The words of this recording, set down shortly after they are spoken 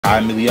Hi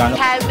Miliano.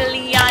 Hi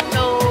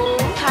Miliano.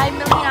 Hi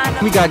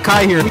Miliano. We got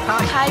Kai here.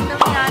 Hi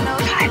Miliano.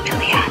 Hi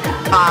Miliano.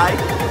 Hi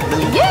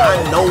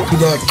Miliano. We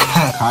got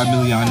Kai. Hi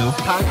Miliano.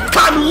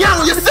 Kai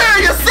Miliano, you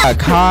serious?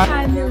 Kai.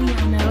 Hi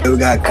Miliano. We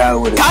got Kai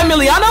with it. Kai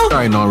Miliano?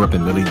 I know I'm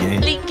repping Millie Gang.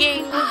 Millie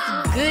Gang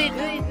was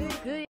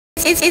good.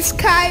 It's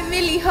Kai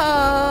Millie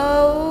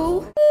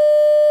Ho.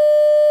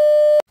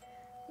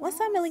 What's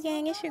up, Millie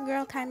Gang? It's your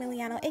girl Kai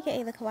Miliano,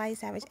 aka the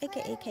KawaiiSavagee,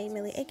 aka K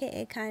Millie,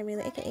 aka Kai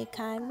Millie, aka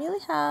Kai Millie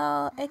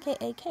Ho,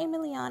 aka K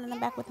Miliano, and I'm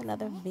back with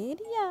another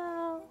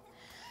video.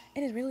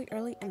 It is really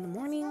early in the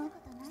morning,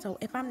 so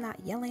if I'm not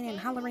yelling and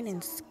hollering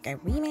and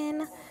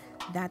screaming,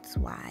 that's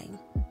why.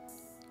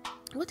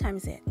 What time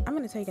is it? I'm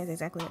gonna tell you guys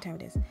exactly what time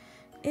it is.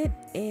 It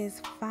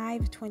is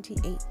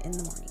 5:28 in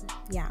the morning.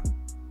 Yeah,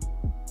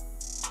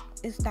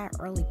 it's that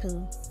early,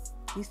 poo.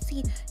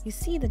 You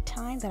see the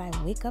time that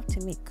I wake up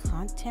to make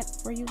content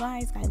for you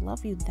guys. I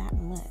love you that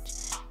much.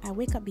 I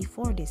wake up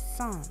before this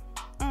song.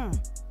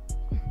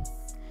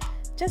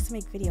 Just to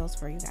make videos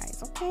for you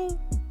guys, okay?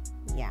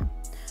 Yeah.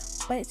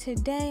 But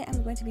today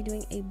I'm going to be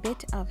doing a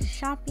bit of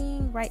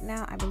shopping. Right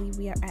now, I believe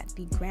we are at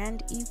the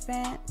Grand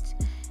event.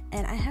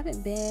 And I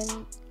haven't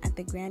been at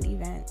the Grand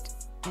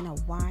event in a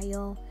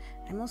while.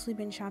 I've mostly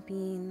been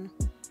shopping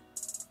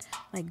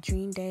like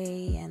Dream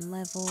Day and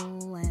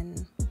Level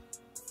and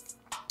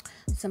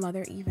some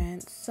other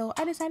events, so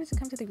I decided to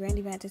come to the Grand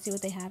event to see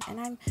what they have, and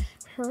I'm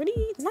pretty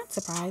not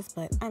surprised,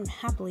 but I'm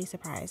happily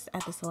surprised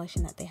at the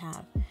selection that they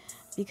have,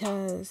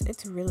 because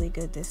it's really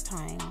good this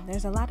time.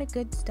 There's a lot of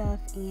good stuff,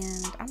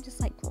 and I'm just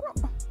like,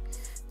 whoa,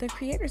 the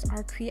creators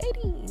are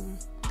creating.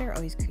 They're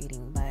always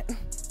creating, but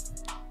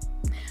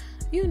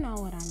you know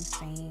what I'm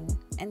saying.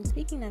 And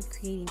speaking of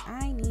creating,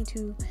 I need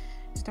to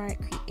start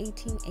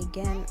creating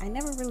again. I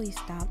never really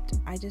stopped.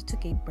 I just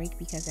took a break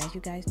because, as you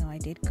guys know, I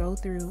did go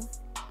through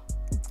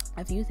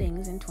a few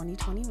things in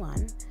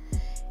 2021,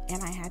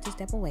 and I had to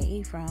step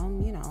away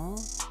from, you know,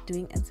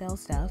 doing SL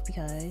stuff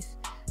because,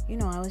 you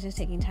know, I was just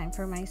taking time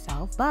for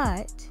myself.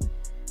 But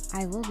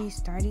I will be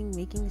starting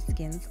making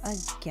skins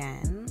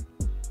again,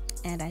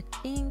 and I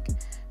think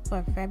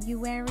for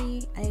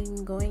February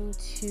I'm going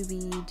to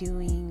be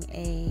doing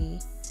a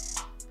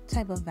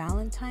type of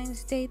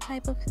Valentine's Day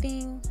type of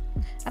thing.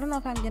 I don't know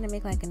if I'm gonna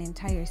make like an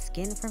entire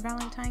skin for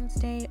Valentine's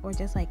Day or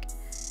just like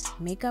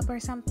makeup or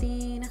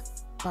something,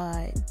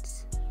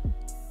 but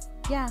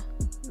yeah,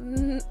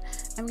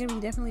 I'm gonna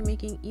be definitely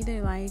making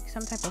either like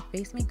some type of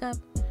face makeup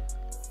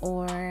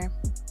or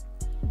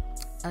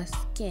a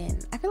skin.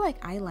 I feel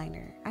like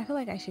eyeliner. I feel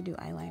like I should do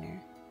eyeliner.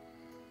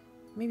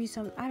 Maybe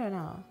some, I don't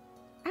know.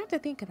 I have to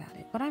think about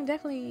it, but I'm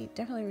definitely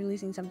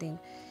releasing something,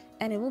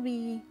 and it will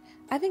be,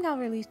 I think I'll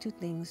release two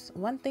things.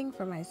 One thing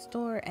for my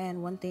store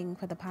and one thing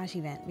for the Posh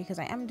event, because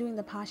I am doing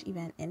the Posh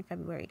event in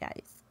February,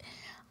 guys.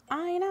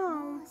 I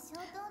know,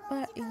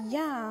 but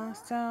yeah,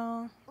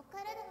 so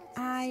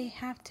I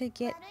have to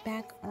get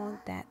back on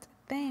that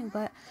thing,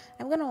 but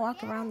I'm gonna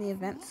walk around the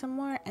event some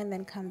more and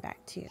then come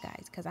back to you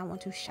guys because I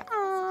want to shop.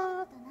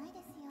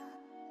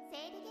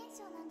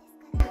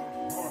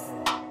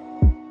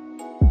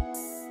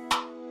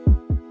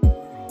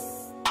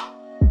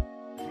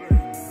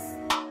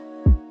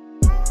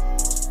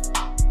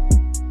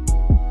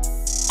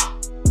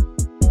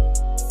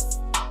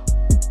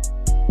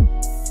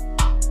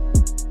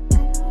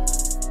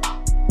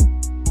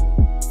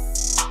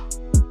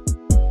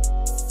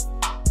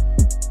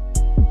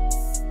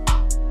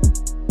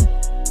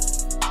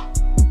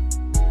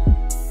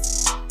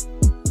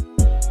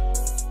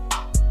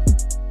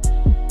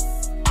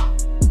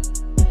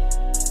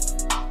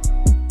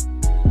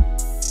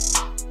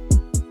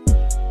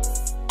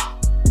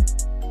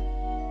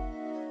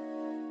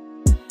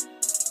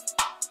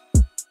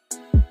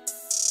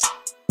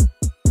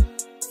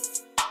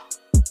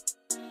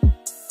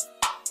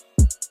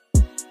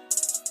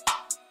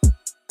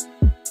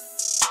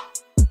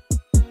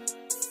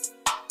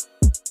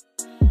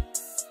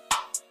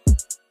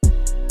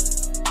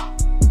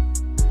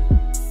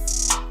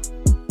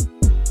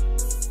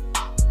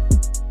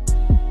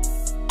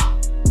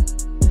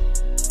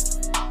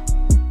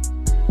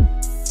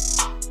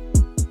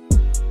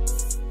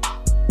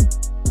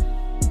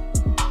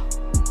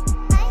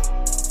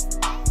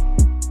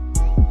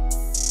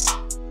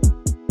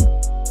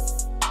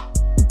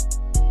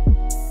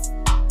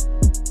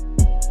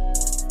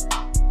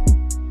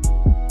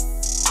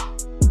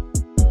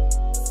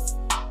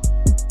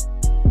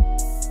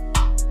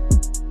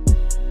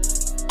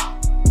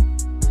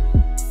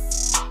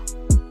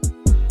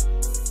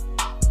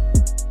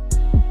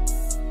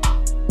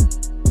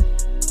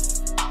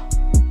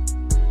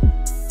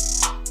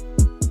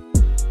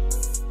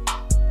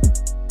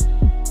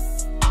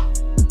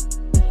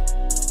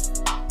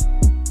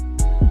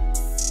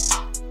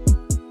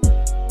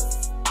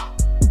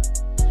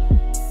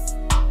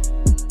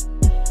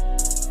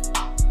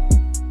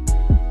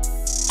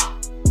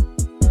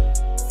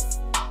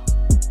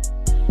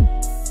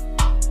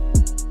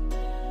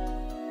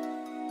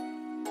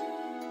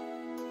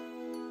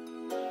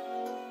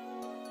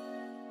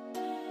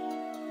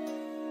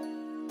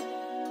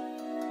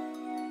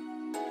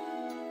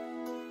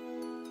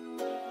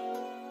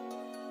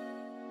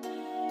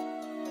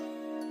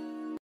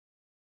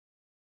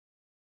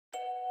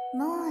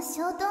 もう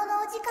消灯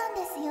のお時間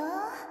ですよ。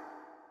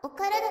お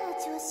体の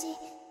調子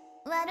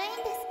悪い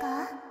んです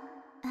か？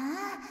ああ、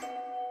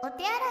お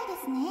手洗いで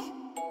すね。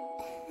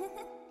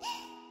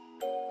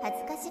恥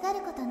ずかしが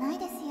ることない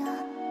ですよ。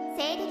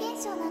生理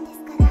現象なんです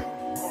から。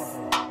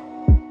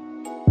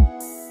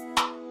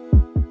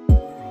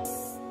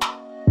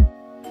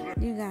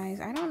You guys,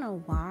 I don't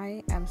know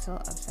why I'm so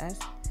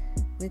obsessed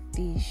with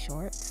these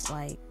shorts.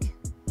 Like,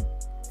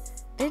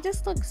 they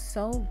just look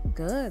so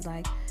good.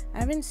 Like,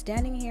 I've been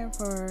standing here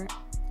for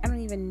I don't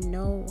even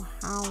know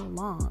how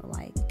long,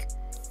 like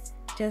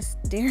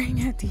just staring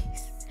at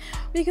these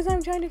because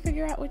I'm trying to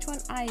figure out which one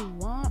I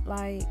want.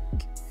 Like,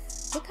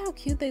 look how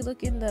cute they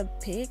look in the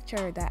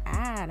picture, the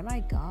ad. Oh my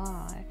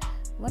god,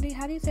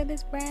 how do you say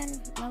this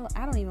brand? I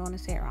don't even want to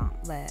say it wrong,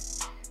 but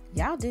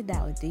y'all did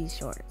that with these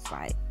shorts.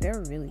 Like,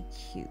 they're really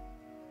cute.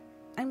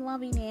 I'm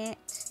loving it.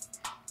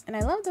 And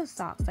I love those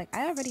socks. Like,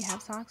 I already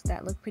have socks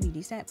that look pretty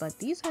decent, but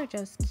these are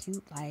just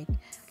cute. Like,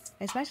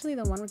 especially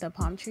the one with the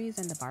palm trees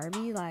and the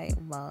Barbie. Like,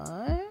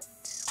 what?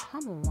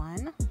 Come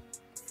on.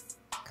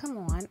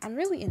 I'm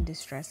really in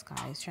distress,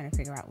 guys, trying to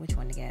figure out which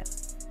one to get.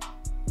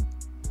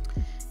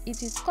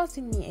 It is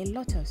causing me a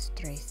lot of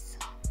stress.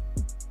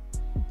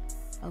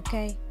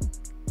 Okay?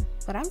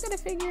 But I'm gonna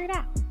figure it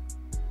out.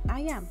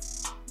 I am.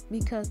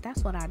 Because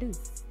that's what I do.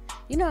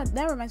 You know,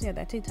 that reminds me of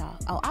that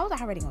TikTok. Oh, I was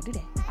already gonna do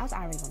that. Because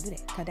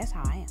that's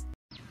how I am.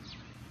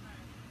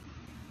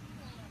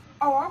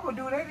 Oh, I'm gonna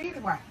do that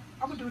anyway.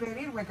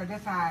 Because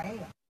that's how I am.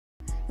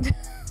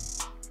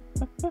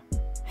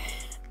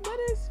 That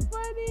is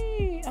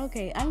funny.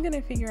 Okay, I'm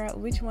gonna figure out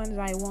which ones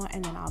I want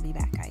and then I'll be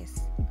back,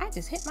 guys. I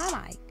just hit my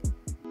mic.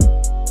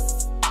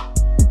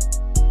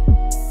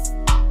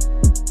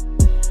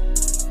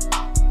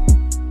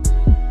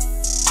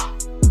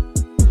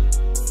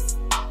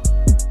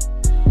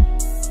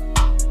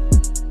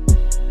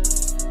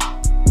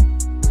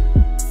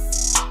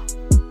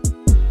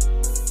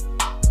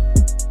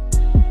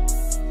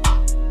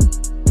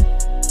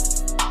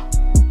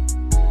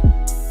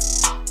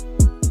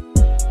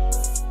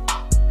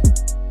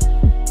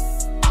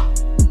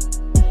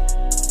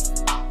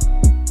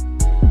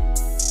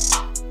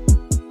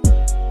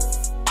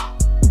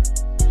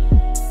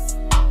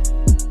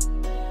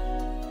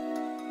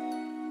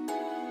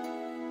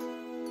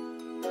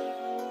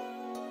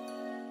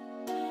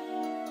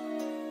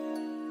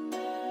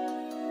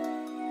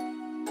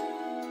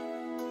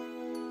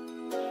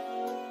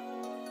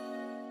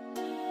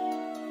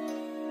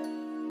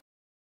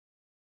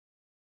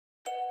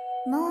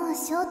もう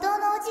消灯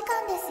のお時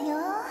間ですよ。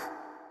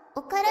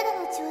お体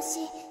の調子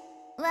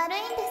悪い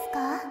んです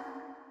か？あ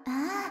あ、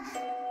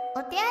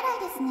お手洗い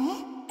です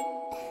ね。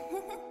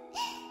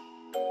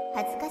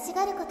恥ずかし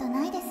がること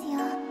ないですよ。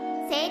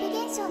生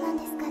理現象なん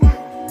ですから。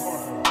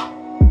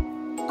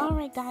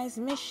Alright, guys,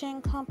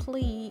 mission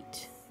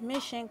complete.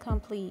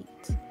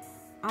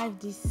 I've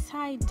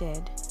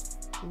decided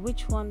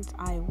which ones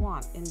I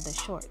want in the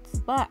shorts,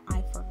 but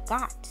I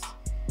forgot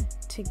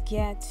to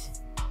get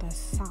the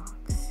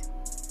socks.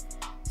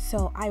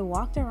 So I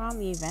walked around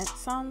the event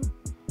some,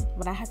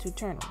 but I had to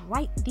turn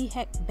right the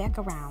heck back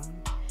around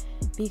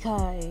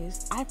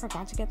because I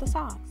forgot to get the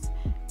socks.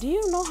 Do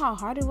you know how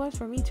hard it was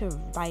for me to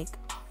like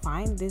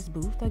find this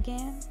booth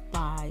again?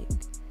 Like,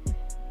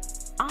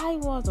 I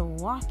was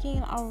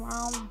walking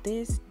around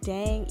this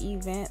dang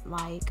event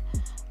like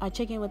a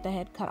chicken with the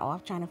head cut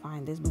off trying to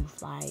find this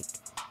booth. Like,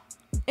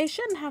 it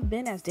shouldn't have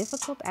been as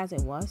difficult as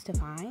it was to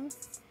find,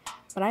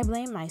 but I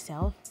blame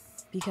myself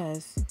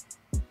because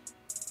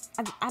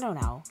I don't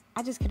know.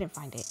 I just couldn't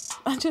find it.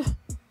 I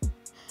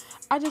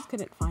just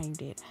couldn't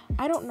find it.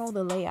 I don't know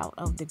the layout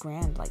of the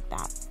Grand like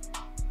that.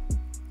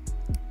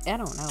 I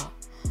don't know.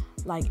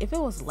 Like, if it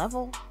was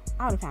level,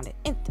 I would have found it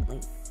instantly.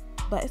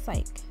 But it's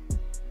like,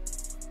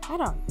 I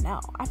don't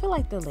know. I feel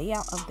like the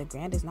layout of the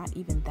Grand is not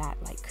even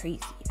that like crazy.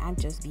 I'm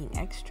just being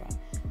extra.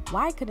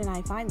 Why couldn't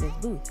I find this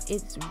booth?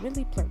 It's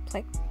really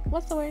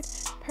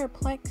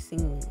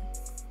perplexing me.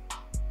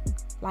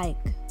 Like,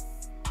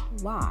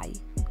 why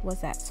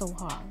was that so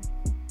hard?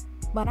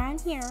 But I'm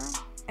here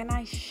and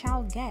I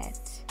shall get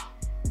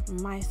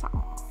my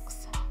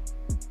socks.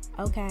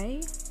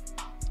 Okay?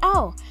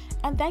 Oh,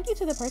 and thank you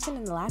to the person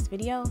in the last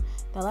video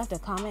that left a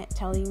comment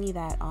telling me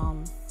that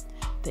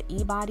the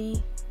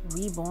E-body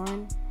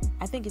reborn,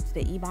 I think it's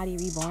the E-body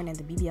reborn and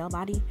the BBL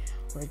body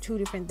were two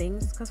different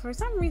things, because for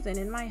some reason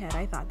in my head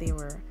I thought they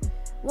were,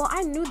 well,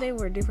 I knew they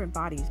were different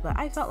bodies, but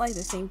I felt like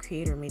the same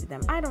creator made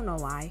them. I don't know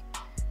why.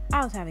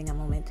 I was having a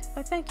moment,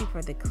 but thank you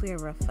for the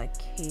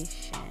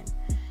clarification.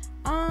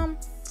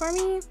 For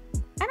me,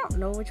 I don't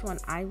know which one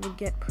I would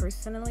get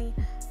personally.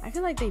 I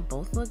feel like they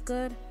both look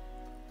good,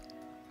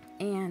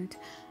 and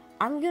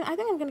I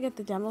think I'm gonna get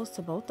the demos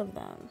to both of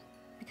them,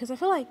 because I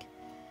feel like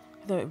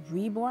the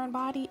reborn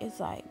body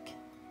is like,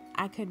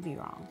 I could be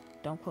wrong,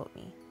 don't quote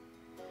me.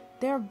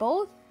 They're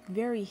both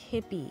very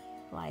hippie,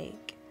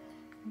 like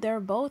they're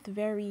both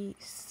very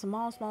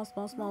small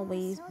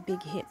waist,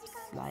 big hips,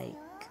 like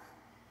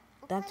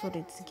that's what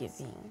it's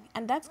giving.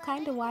 And that's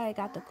kind of why I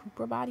got the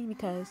Cooper body,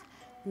 because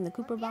when the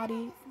Cooper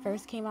body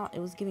first came out, it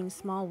was giving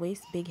small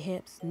waist, big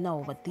hips.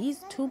 No, but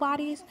these two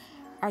bodies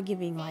are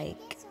giving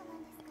like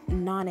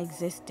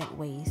non-existent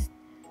waist,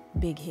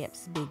 big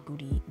hips, big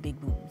booty, big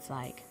boobs.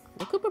 Like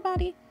the Cooper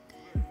body,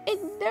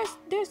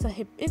 there's a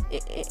hip,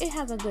 it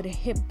has a good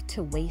hip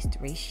to waist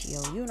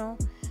ratio, you know.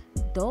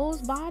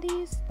 Those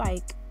bodies,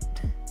 like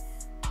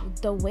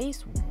the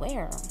waist,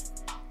 where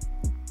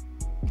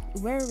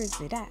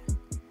is it at?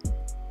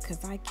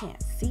 Because I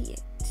can't see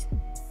it.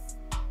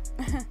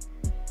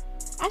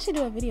 I should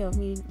do a video of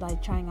me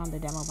like trying on the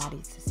demo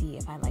bodies to see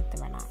if I like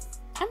them or not.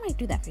 I might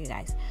do that for you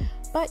guys.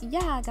 But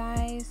yeah,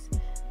 guys,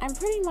 I'm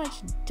pretty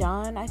much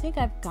done. I think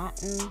I've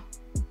gotten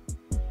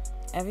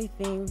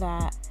everything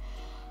that...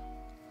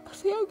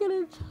 See, I'm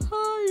getting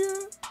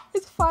tired.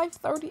 It's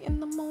 5:30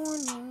 in the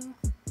morning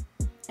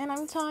and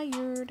I'm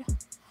tired.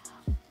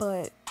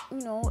 But, you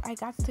know, I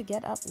got to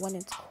get up when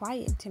it's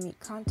quiet to make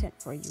content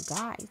for you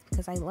guys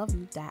because I love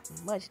you that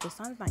much. The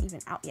sun's not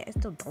even out yet. It's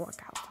still dark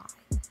outside.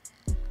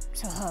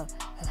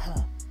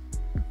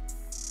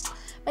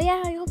 But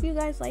yeah, I hope you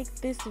guys like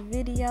this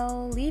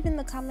video. Leave in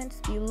the comments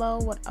below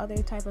what other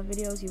type of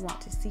videos you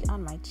want to see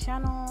on my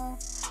channel.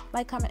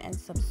 Like, comment, and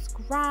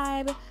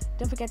subscribe.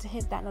 Don't forget to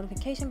hit that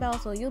notification bell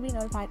so you'll be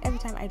notified every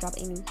time I drop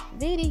a new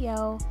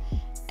video.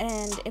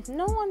 And if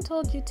no one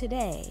told you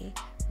today,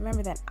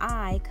 remember that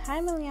I,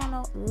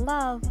 Miliano,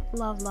 love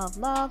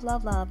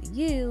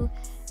you.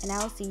 And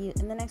I will see you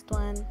in the next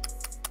one.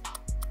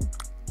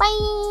 Bye!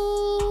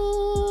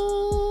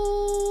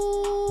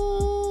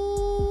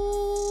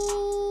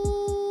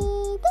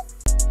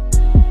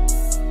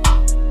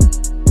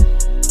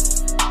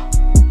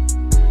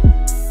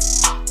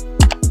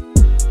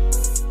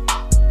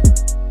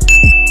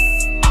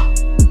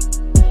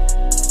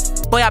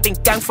 Boy, I've been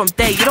gang from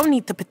day, you don't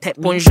need to protect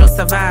me. Bonjour,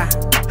 ça va?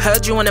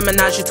 Heard you want a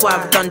menage a trois,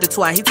 I've done the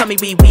tour. He told me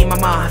oui,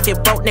 mama. If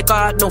you're broke,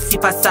 nigga, no fee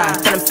pas ça.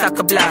 Tell him sack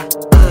a blah.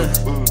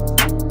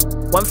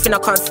 One thing I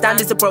can't stand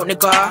is a broke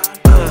nigga.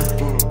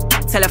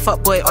 Tell a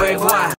fuck boy au revoir.